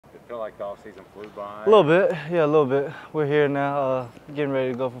feel like the off season flew by? A little bit, yeah, a little bit. We're here now, getting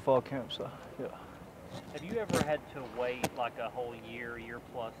ready to go for fall camp, so yeah. Have you ever had to wait like a whole year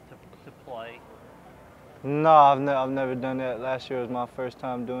plus to play? No, I've never done that. Last year was my first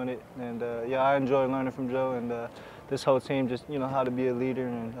time doing it, and yeah, I enjoyed learning from Joe and this whole team, just how to be a leader,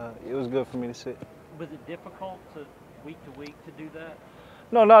 and it was good for me to sit. Was it difficult to week to do that?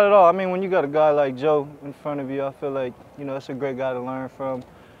 No, not at all. I mean, when you got a guy like Joe in front of you, I feel like it's a great guy to learn from.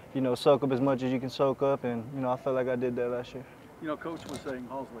 Soak up as much as you can soak up, and I felt like I did that last year. Coach was saying,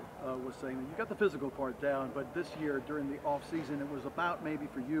 Halsley was saying that you got the physical part down, but this year during the off season, it was about maybe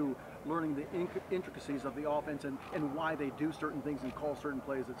for you learning the intricacies of the offense and why they do certain things and call certain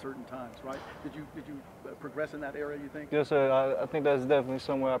plays at certain times, right? Did you progress in that area, you think? Yes, sir. I think that's definitely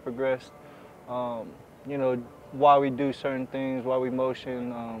somewhere I progressed. Why we do certain things, why we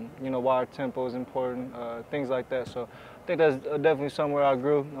motion, why our tempo is important, things like that. So I think that's definitely somewhere I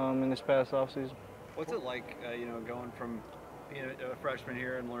grew in this past offseason. What's it like, going from being a freshman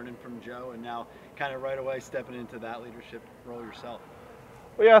here and learning from Joe and now kind of right away stepping into that leadership role yourself?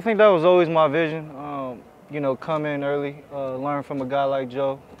 Well, yeah, I think that was always my vision. Come in early, learn from a guy like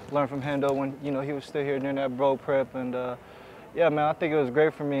Joe, learn from Hendo when, he was still here during that bro prep. And yeah, man, I think it was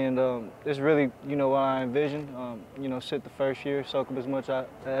great for me. And it's really, what I envisioned. Sit the first year, soak up as much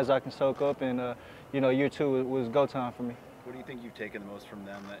as I can soak up. And, year two was go time for me. What do you think you've taken the most from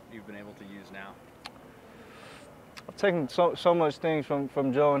them that you've been able to use now? I've taken so much things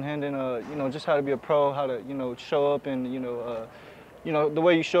from Joe and Hendon, just how to be a pro, how to, show up and, the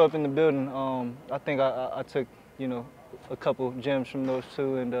way you show up in the building. I think I took, a couple gems from those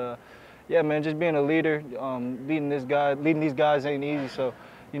two. And, yeah, man, just being a leader, leading these guys ain't easy. So,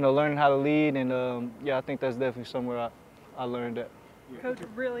 learning how to lead. And, yeah, I think that's definitely somewhere I learned that. Coach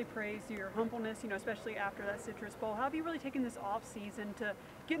really praised your humbleness, especially after that Citrus Bowl. How have you really taken this off season to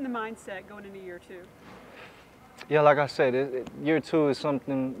get in the mindset going into year two? Yeah, like I said, year two is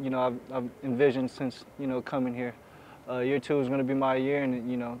something, I've envisioned since, coming here. Year two is going to be my year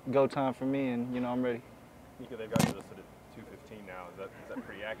and, go time for me and, I'm ready. Nico, they've got you listed at 215 now. Is that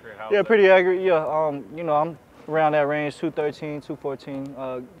pretty accurate? Yeah, pretty accurate, yeah. I'm around that range, 213,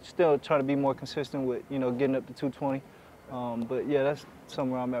 214. Still trying to be more consistent with, getting up to 220. But yeah, that's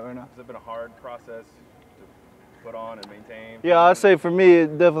somewhere I'm at right now. Has it been a hard process to put on and maintain? Yeah, I'd say for me,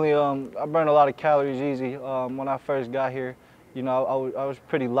 it definitely, I burned a lot of calories easy. When I first got here, I was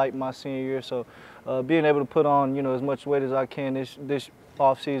pretty light my senior year, so being able to put on, as much weight as I can this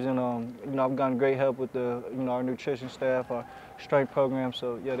off season, I've gotten great help with our nutrition staff, our strength program.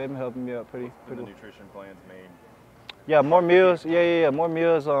 So yeah, they've been helping me out pretty well. The nutrition plans made. Yeah, more meals. Yeah, more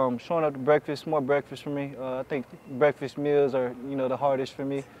meals. Showing up to breakfast, more breakfast for me. I think breakfast meals are, the hardest for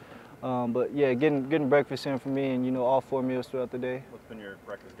me. But yeah, getting breakfast in for me, and all 4 meals throughout the day. What's been your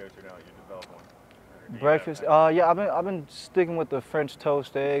breakfast go-to now that you developed one? Breakfast? Yeah, I've been sticking with the French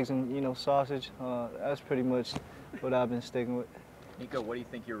toast, eggs, and sausage. That's pretty much what I've been sticking with. Nico, what do you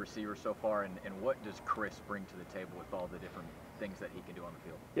think your receiver so far, and what does Chris bring to the table with all the different things that he can do on the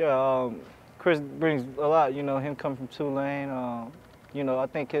field? Yeah, Chris brings a lot. Him coming from Tulane. I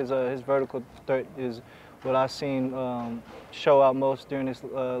think his vertical threat is what I've seen show out most during this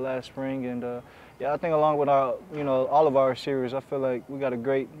last spring. And yeah, I think along with our, all of our receivers, I feel like we got a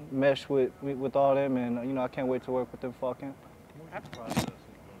great mesh with all them, and I can't wait to work with them fall camp. What's the process in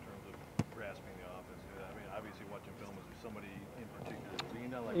terms of grasping the offense? I mean, obviously watching film, is there somebody in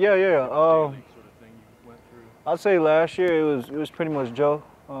particular? Like yeah. Sort of thing you went through? I'd say last year it was pretty much Joe.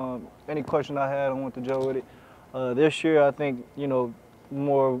 Any question I had, I went to Joe with it. This year, I think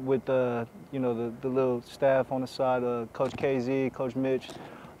more with the little staff on the side, Coach KZ, Coach Mitch.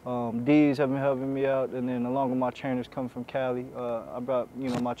 D's have been helping me out, and then along with my trainers coming from Cali, I brought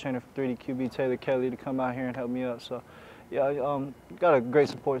my trainer from 3D QB, Taylor Kelly, to come out here and help me out. So yeah, got a great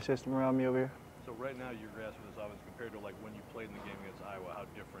support system around me over here. So right now, your grasp of this offense compared to like when you played in the game against Iowa, how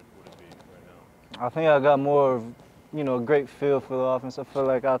different would it be right now? I think I got more of a great feel for the offense. I feel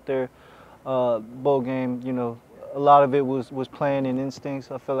like out there, bowl game, a lot of it was playing in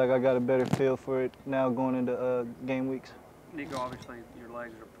instincts. I feel like I got a better feel for it now going into game weeks. Nico, obviously your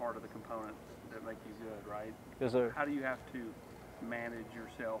legs are part of the components that make you good, right? Yes, sir. How do you have to manage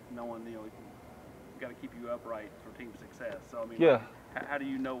yourself knowing, you got to keep you upright for team success? So, I mean, yeah. How do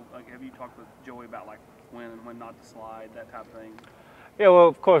you know, have you talked with Joey about like when and when not to slide, that type of thing? Yeah, well,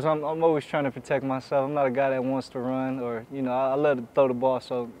 of course, I'm always trying to protect myself. I'm not a guy that wants to run or, I love to throw the ball.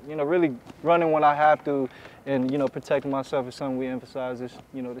 So, really running when I have to and, protecting myself is something we emphasize this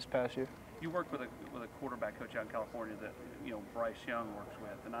past year. You work with a quarterback coach out in California that, Bryce Young works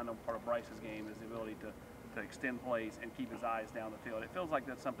with. And I know part of Bryce's game is the ability to to extend plays and keep his eyes down the field. It feels like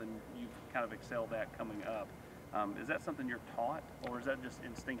that's something you've kind of excelled at coming up. Is that something you're taught, or is that just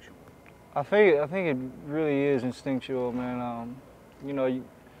instinctual? I think it really is instinctual, man. You know,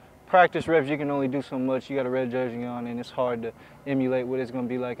 practice reps, you can only do so much. You got a red jersey on, and it's hard to emulate what it's going to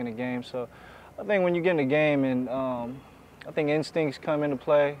be like in a game. So I think when you get in the game, and I think instincts come into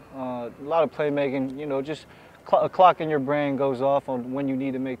play. A lot of playmaking, you know, just a clock in your brain goes off on when you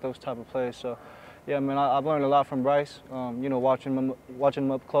need to make those type of plays. So yeah, man, I've learned a lot from Bryce. You know, watching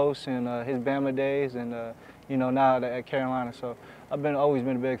him up close and his Bama days, and you know, now at Carolina. So I've always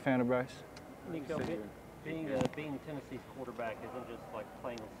been a big fan of Bryce. Nico, being Tennessee's quarterback isn't just like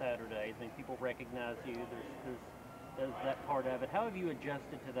playing on Saturdays. I mean, people recognize you. There's that part of it. How have you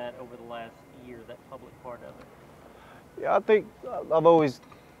adjusted to that over the last year, that public part of it? Yeah, I think I've always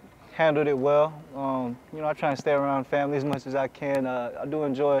handled it well. You know, I try and stay around family as much as I can. I do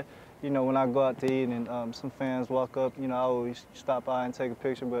enjoy, you know, when I go out to eat and some fans walk up, you know, I always stop by and take a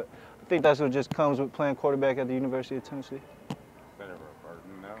picture. But I think that's what just comes with playing quarterback at the University of Tennessee. Is that ever a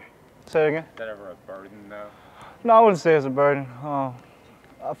burden, though? Say it again? Is that ever a burden, though? No, I wouldn't say it's a burden.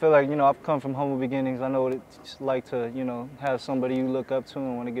 I feel like, you know, I've come from humble beginnings. I know what it's like to, you know, have somebody you look up to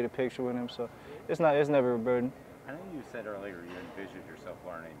and want to get a picture with them. So it's never a burden. I know you said earlier you envisioned yourself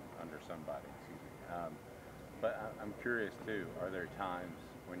learning under somebody, but I'm curious too, are there times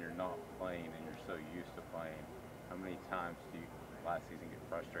when you're not playing and you're so used to playing, how many times do you last season get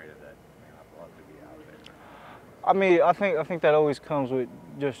frustrated that, man, I'd love to be out there? I mean, I think that always comes with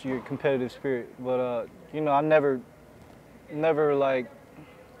just your competitive spirit. But, you know, I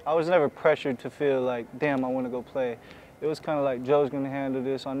was never pressured to feel like, damn, I want to go play. It was kind of like, Joe's going to handle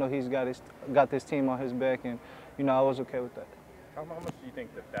this. I know he's got this team on his back, and, you know, I was okay with that. How much do you think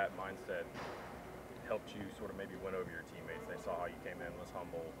that mindset helped you sort of maybe win over your teammates? They saw how you came in, was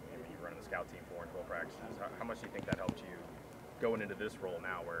humble. I mean, you're running the scout team 4 and 12 practices. How much do you think that helped you going into this role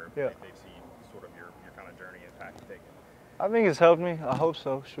now where they've seen sort of your kind of journey and path you've taken? I think it's helped me. I hope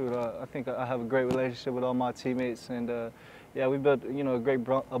so. Shoot, I think I have a great relationship with all my teammates, and yeah, we built, you know,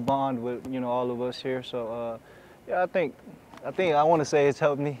 a bond with, you know, all of us here. So yeah, I think I want to say it's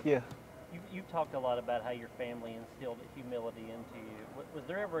helped me. Yeah. You've talked a lot about how your family instilled humility into you. Was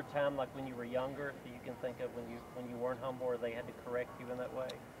there ever a time, like when you were younger, that you can think of when you weren't humble, or they had to correct you in that way?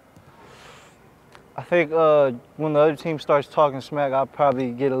 I think when the other team starts talking smack, I'll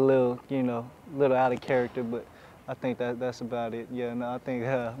probably get a little, you know, out of character. But I think that's about it. Yeah, no, I think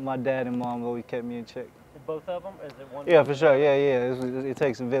my dad and mom always kept me in check. Both of them? Is it one? Yeah, for sure. Yeah. It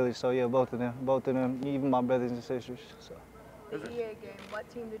takes a village. So yeah, both of them, even my brothers and sisters. So. The EA game, what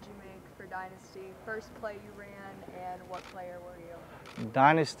team did you make for Dynasty? First play you ran, and what player were you?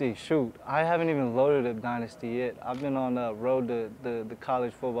 Dynasty, shoot. I haven't even loaded up Dynasty yet. I've been on the road to the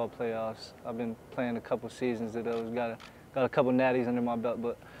college football playoffs. I've been playing a couple seasons of those. Got a couple natties under my belt.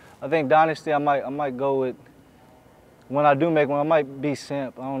 But I think Dynasty, I might go with. When I do make one, I might be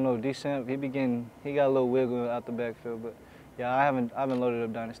Simp. I don't know, D-Simp, he got a little wiggle out the backfield, but yeah, I haven't loaded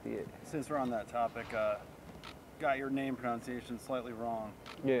up Dynasty yet. Since we're on that topic, got your name pronunciation slightly wrong.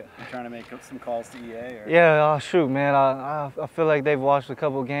 Yeah. You trying to make some calls to EA? Or? Yeah, shoot, man. I feel like they've watched a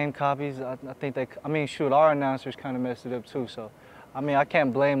couple game copies. I think shoot, our announcers kind of messed it up too. So, I mean, I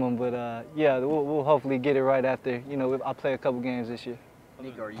can't blame them, but yeah, we'll hopefully get it right after. You know, I play a couple games this year.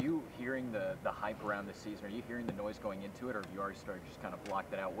 Nico, are you hearing the hype around this season? Are you hearing the noise going into it, or have you already started to just kind of block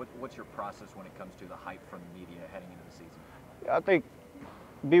that out? What's your process when it comes to the hype from the media heading into the season? Yeah, I think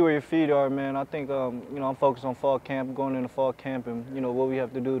be where your feet are, man. I think you know, I'm focused on fall camp, going into fall camp, and you know what we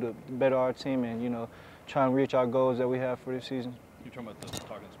have to do to better our team, and you know, try and reach our goals that we have for this season. You're talking about the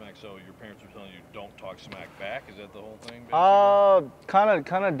talking smack. So your parents are telling you don't talk smack back. Is that the whole thing?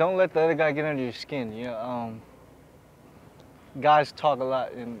 Kind of don't let the other guy get under your skin. You know, guys talk a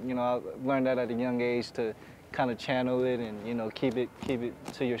lot, and you know, I learned that at a young age to kind of channel it and you know keep it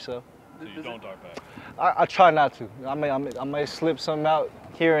to yourself. So you don't talk back. I try not to. I may slip something out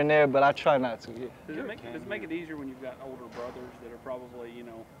here and there, but I try not to. Yeah. Does it make it easier when you've got older brothers that are probably, you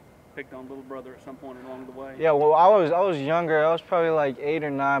know, picked on little brother at some point along the way? Yeah, well, I was younger. I was probably like 8 or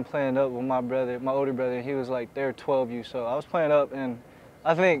 9 playing up with my older brother. And he was like, they're 12U, so I was playing up, and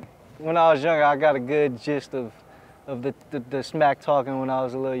I think when I was younger, I got a good gist of the smack talking when I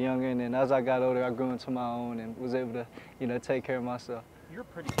was a little younger, and then as I got older, I grew into my own and was able to, you know, take care of myself. You're a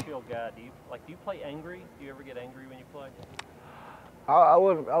pretty chill guy. Do you play angry? Do you ever get angry when you play? I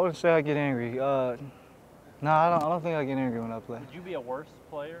wouldn't say I get angry. No, I don't think I get angry when I play. Would you be a worse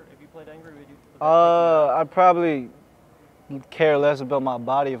player if you played angry? I'd probably care less about my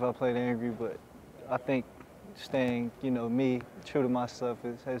body if I played angry, but I think staying, you know, me, true to myself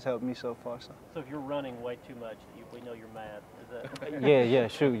has helped me so far. So. So if you're running way too much, we know you're mad. Is that? Yeah,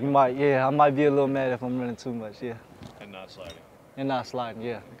 shoot, you might, I might be a little mad if I'm running too much, yeah. And not sliding. And not sliding,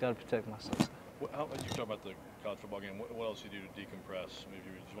 yeah. Gotta protect myself. How you talk about the college football game? What else do you do to decompress? Maybe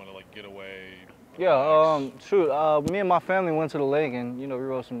you just want to like get away. Yeah, shoot. Me and my family went to the lake, and you know we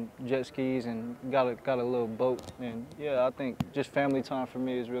rode some jet skis and got a little boat, and yeah, I think just family time for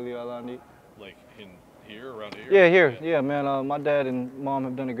me is really all I need. Like here, around here? Yeah, here. Yeah, man. My dad and mom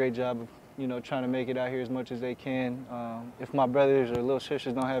have done a great job of, you know, trying to make it out here as much as they can. If my brothers or little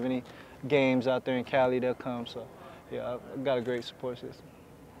sisters don't have any games out there in Cali, they'll come. So, yeah, I've got a great support system.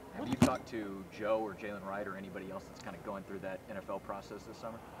 Have you talked to Joe or Jalen Wright or anybody else that's kind of going through that NFL process this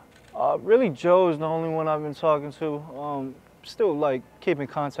summer? Really, Joe is the only one I've been talking to. Still, like, keeping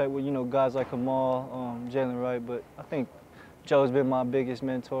contact with, you know, guys like Kamal, Jalen Wright, but I think Joe's been my biggest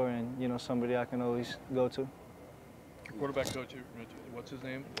mentor and, you know, somebody I can always go to. Your quarterback coach, what's his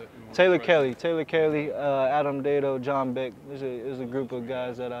name? Taylor Kelly, Adam Dado, John Beck. There's a group of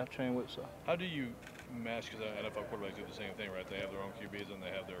guys that I train with. So. How do you match, because NFL quarterbacks do the same thing, right? They have their own QBs and they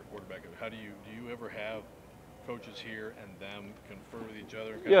have their quarterback. Do you ever have coaches here and them confer with each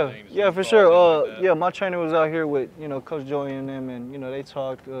other? Yeah, for sure. Yeah, my trainer was out here with, you know, Coach Joey and them, and, you know, they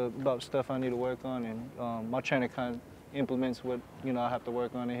talked about stuff I need to work on, and my trainer kind of implements what, you know, I have to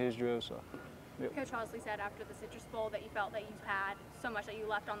work on in his drill. So. Yep. Coach Hosley said after the Citrus Bowl that you felt that you had so much that you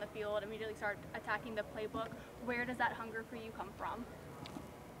left on the field, immediately started attacking the playbook. Where does that hunger for you come from?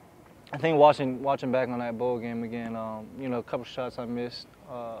 I think watching back on that bowl game again, you know, a couple shots I missed,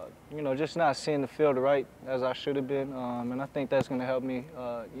 you know, just not seeing the field right as I should have been, and I think that's going to help me,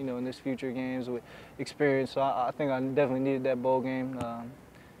 you know, in this future games with experience. So I think I definitely needed that bowl game,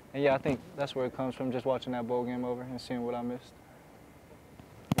 and yeah, I think that's where it comes from, just watching that bowl game over and seeing what I missed.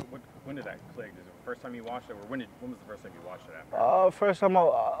 When did that click? Is it the first time you watched it, or when was the first time you watched it after? First time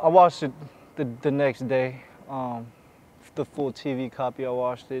I watched it the next day. The full TV copy, I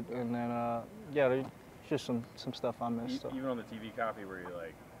watched it, and then yeah, there's just some stuff I missed. So. Even on the TV copy, where you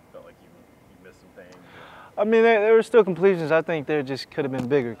like felt like you missed some things. I mean, there were still completions. I think there just could have been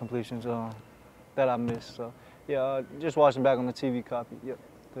bigger completions that I missed. So yeah, just watching back on the TV copy. Yep,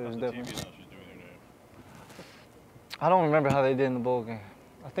 there's definitely. I don't remember how they did in the bowl game.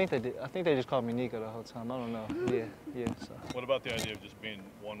 I think they did. I think they just called me Nico the whole time. I don't know. Yeah. So. What about the idea of just being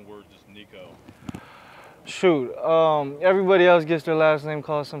one word, just Nico? Shoot, everybody else gets their last name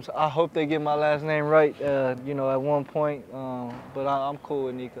called sometimes. I hope they get my last name right, you know, at one point, but I'm cool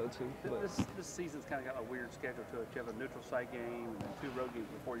with Nico too. This season's kind of got a weird schedule to it. You have a neutral site game and then 2 road games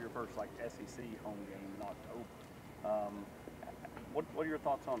before your first like SEC home game in October. What are your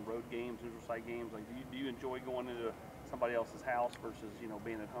thoughts on road games, neutral site games? Like, do you enjoy going into somebody else's house versus, you know,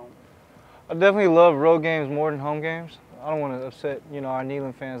 being at home? I definitely love road games more than home games. I don't want to upset, you know, our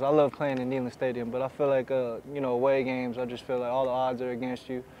Neyland fans. I love playing in Neyland Stadium, but I feel like, you know, away games, I just feel like all the odds are against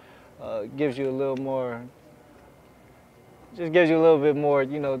you. Gives you a little more, just gives you a little bit more,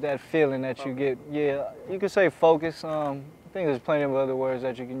 you know, that feeling that you get. Yeah, you could say focus. I think there's plenty of other words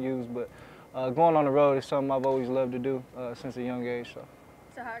that you can use, but going on the road is something I've always loved to do since a young age.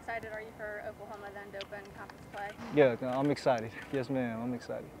 So how excited are you for Oklahoma then to open conference play? Yeah, I'm excited. Yes, ma'am, I'm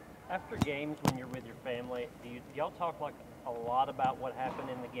excited. After games, when you're with your family, do y'all talk like a lot about what happened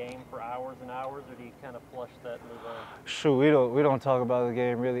in the game for hours and hours, or do you kind of flush that and move on? Sure, we don't talk about the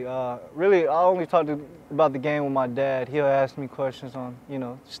game really. Really, I only talk about the game with my dad. He'll ask me questions on, you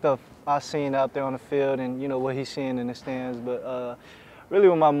know, stuff I seen out there on the field and, you know, what he's seeing in the stands. But really,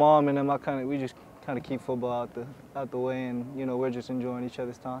 with my mom and them, we just kind of keep football out the way, and you know, we're just enjoying each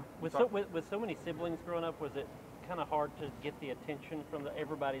other's time. With so many siblings growing up, was it kind of hard to get the attention from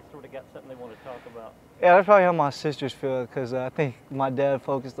everybody sort of got something they want to talk about? Yeah, that's probably how my sisters feel, because I think my dad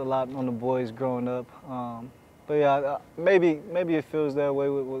focused a lot on the boys growing up. But yeah, maybe it feels that way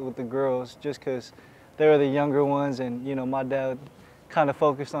with the girls, just because they were the younger ones, and you know, my dad kind of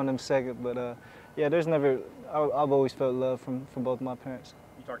focused on them second. But yeah, I've always felt love from both my parents.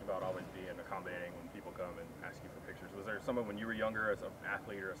 You talked about always being accommodating when people come and ask you for pictures. Was there someone when you were younger as an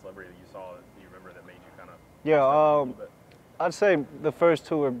athlete or a celebrity that you saw that you remember that made you kind of? Yeah, I'd say the first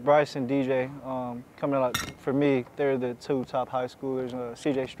two were Bryce and DJ. Coming out for me, they're the 2 top high schoolers.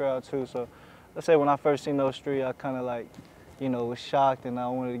 CJ Stroud too. So let's say when I first seen those 3, I kind of like, you know, was shocked and I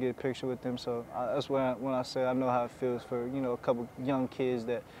wanted to get a picture with them. So that's when I say I know how it feels for, you know, a couple young kids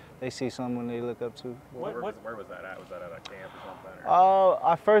that they see someone they look up to. Where was that at? Was that at a camp or something?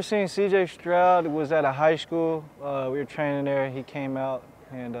 I first seen CJ Stroud. It was at a high school. We were training there. He came out,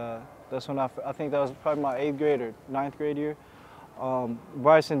 and that's when I think that was probably my 8th grade or 9th grade year.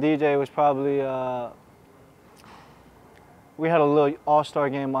 Bryce and DJ was probably we had a little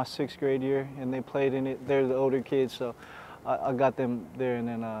all-star game my 6th grade year, and they played in it. They're the older kids, so I got them there, and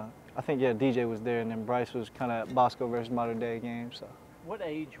then I think, yeah, DJ was there, and then Bryce was kind of Bosco versus Modern Day game. So. What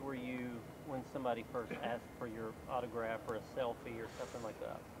age were you when somebody first asked for your autograph or a selfie or something like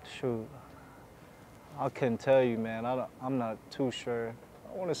that? Shoot, I couldn't tell you, man. I'm not too sure.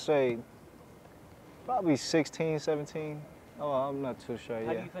 I want to say probably 16, 17. Oh, I'm not too sure.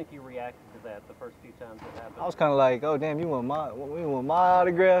 How Yeah. do you think you reacted to that the first few times it happened? I was kind of like, oh damn, you want my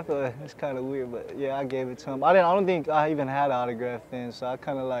autograph? It's kind of weird, but yeah, I gave it to him. I don't think I even had an autograph then, so I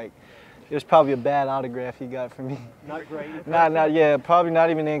kind of like. It was probably a bad autograph he got from me. Not great. Yeah, probably not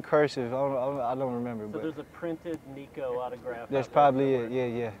even in cursive. I don't remember. So but there's a printed Nico autograph. that's probably it.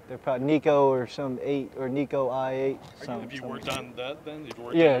 Yeah. They're probably Nico or some 8 or Nico I8. Have you worked on that then? Have you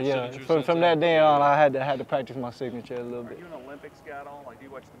worked Yeah, on your yeah. signature From that day on, I had to practice my signature a little Are bit. you an Olympics guy at all? Like, do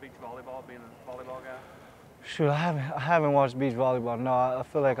you watch the beach volleyball, being a volleyball guy? Shoot, I haven't watched beach volleyball. No, I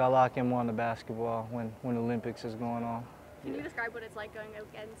feel like I lock in more on the basketball when Olympics is going on. Can you describe what it's like going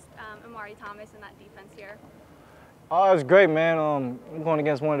against Amari Thomas and that defense here? Oh, it's great, man. I'm going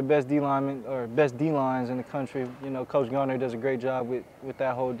against one of the best D lines in the country. You know, Coach Garner does a great job with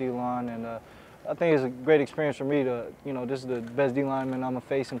that whole D line, and I think it's a great experience for me to, you know, this is the best D lineman I'm gonna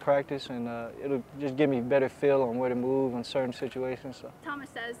face in practice, and it'll just give me a better feel on where to move in certain situations. So. Thomas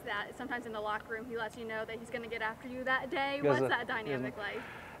says that sometimes in the locker room he lets you know that he's going to get after you that day. What's that dynamic like?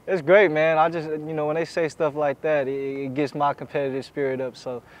 It's great, man. I just, you know, when they say stuff like that, it gets my competitive spirit up.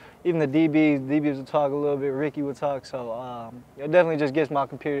 So even the DBs will talk a little bit, Ricky will talk. So it definitely just gets my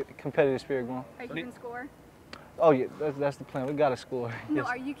competitive spirit going. Are you keeping score? Oh yeah, that's the plan. We got to score. No, Yes.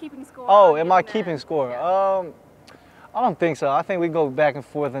 are you keeping score? Oh, am I keeping score? Yeah. I don't think so. I think we go back and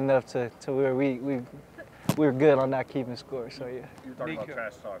forth enough to where we're good on not keeping score. So yeah. You were talking about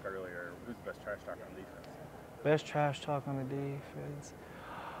trash talk earlier. Who's the best trash talker on defense? Best trash talk on the defense.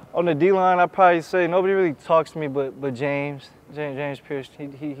 On the D-line, I'd probably say nobody really talks to me but James Pierce.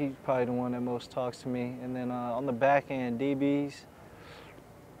 He's probably the one that most talks to me. And then on the back end, DBs,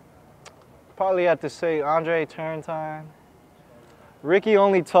 probably have to say Andre Turrentine. Ricky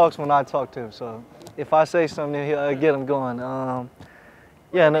only talks when I talk to him, so if I say something, he'll get him going.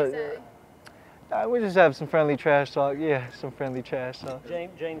 Yeah, no. We just have some friendly trash talk. Yeah, some friendly trash talk.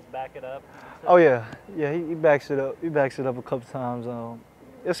 James back it up. Oh yeah, he backs it up. He backs it up a couple times.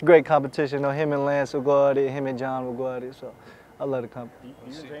 It's a great competition. You know, him and Lance will go at it. Him and John will go at it. So I love the competition.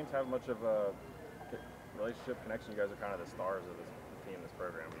 Do you and James have much of a relationship connection? You guys are kind of the stars of this team, this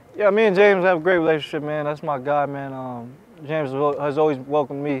program. Yeah, me and James have a great relationship, man. That's my guy, man. James has always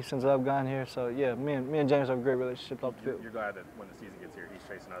welcomed me since I've gotten here. So yeah, me and James have a great relationship off the field. You're glad that when the season gets here, he's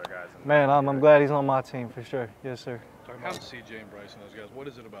chasing other guys. Man, I'm glad he's on my team for sure. Yes, sir. Talking about CJ and Bryce and those guys, what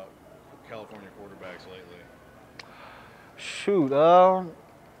is it about California quarterbacks lately? Shoot,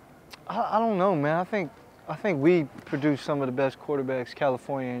 I don't know, man. I think we produce some of the best quarterbacks,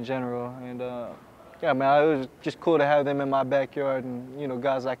 California in general, and yeah, man, it was just cool to have them in my backyard, and you know,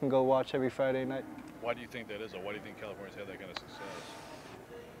 guys I can go watch every Friday night. Why do you think that is, or why do you think California's had that kind of success?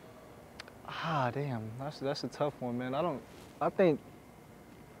 Damn, that's a tough one, man. I think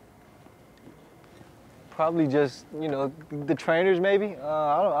probably just, you know, the trainers maybe.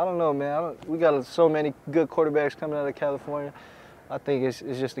 I don't know, man. We got so many good quarterbacks coming out of California. I think it's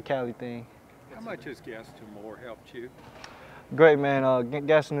just the Cali thing. How much has Gaston Moore helped you? Great, man.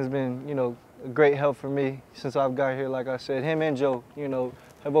 Gaston has been, you know, a great help for me since I've got here. Like I said, him and Joe, you know,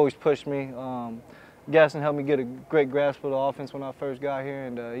 have always pushed me. Gaston helped me get a great grasp of the offense when I first got here,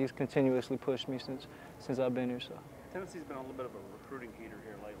 and he's continuously pushed me since I've been here. So. Tennessee's been a little bit of a recruiting heater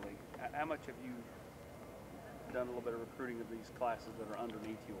here lately. How much have you done a little bit of recruiting of these classes that are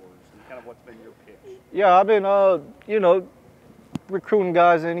underneath yours, and kind of what's been your pitch? Yeah, I've been, you know, recruiting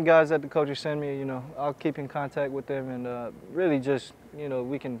guys, any guys that the coaches send me, you know, I'll keep in contact with them, and really just, you know,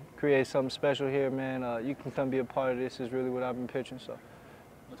 we can create something special here, man. You can come be a part of this is really what I've been pitching. So.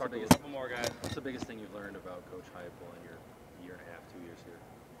 What's the biggest thing you've learned about Coach Heupel in your year and a half, 2 years here?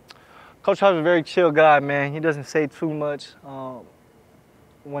 Coach Heupel's a very chill guy, man. He doesn't say too much.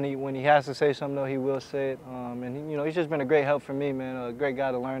 When he has to say something, though, he will say it. And he, you know, he's just been a great help for me, man. A great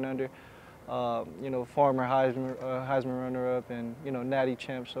guy to learn under. You know, former Heisman runner-up, and you know, Natty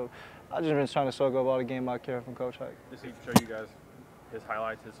champ. So I've just been trying to soak up all the game I care from Coach Heupel. Does he show you guys his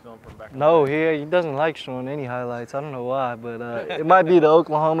highlights, his film from back? No, he doesn't like showing any highlights. I don't know why, but it might be the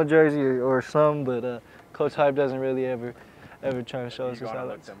Oklahoma jersey or some. But Coach Heupel doesn't really ever try to show us his highlights. Have you gone and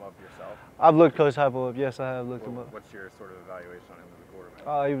looked him up yourself? I've looked Coach Heupel up. Yes, I have looked him up. What's your sort of evaluation on him as a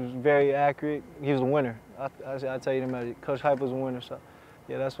quarterback? He was very accurate. He was a winner. I tell you that. Coach Heupel was a winner. So,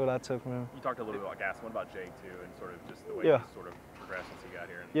 yeah, that's what I took from him. You talked a little bit about Gaston. What about Jay too, and sort of just the way Yeah. he's sort of progressed since he got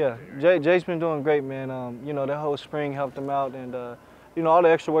here? Yeah, Jay's been doing great, man. You know, that whole spring helped him out, and you know, all the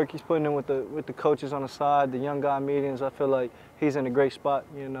extra work he's putting in with the coaches on the side, the young guy meetings. I feel like he's in a great spot,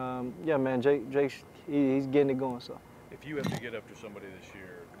 and yeah, man, Jake's he's getting it going. So. If you have to get after somebody this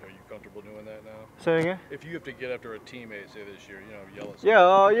year, are you comfortable doing that now? Say again? If you have to get after a teammate, say this year, you know, yell at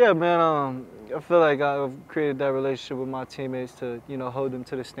somebody. Yeah, yeah, man. I feel like I've created that relationship with my teammates to, you know, hold them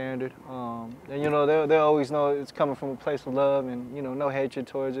to the standard. And you know, they always know it's coming from a place of love and, you know, no hatred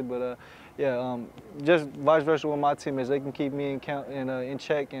towards it. But yeah, just vice versa with my teammates, they can keep me in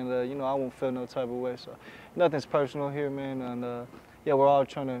check, and you know, I won't feel no type of way. So nothing's personal here, man. And yeah, we're all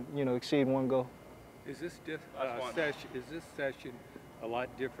trying to, you know, exceed one goal. Is this session a lot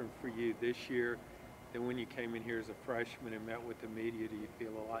different for you this year than when you came in here as a freshman and met with the media? Do you feel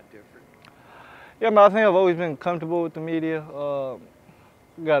a lot different? Yeah, man, I think I've always been comfortable with the media.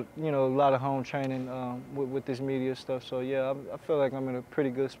 Got, you know, a lot of home training with this media stuff. So yeah, I feel like I'm in a pretty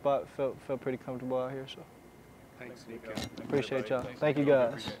good spot. Felt pretty comfortable out here. So. Thanks, Nico. Appreciate y'all. Thank you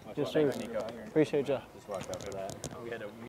guys. Yes, sir. Appreciate y'all. Just watch out for that.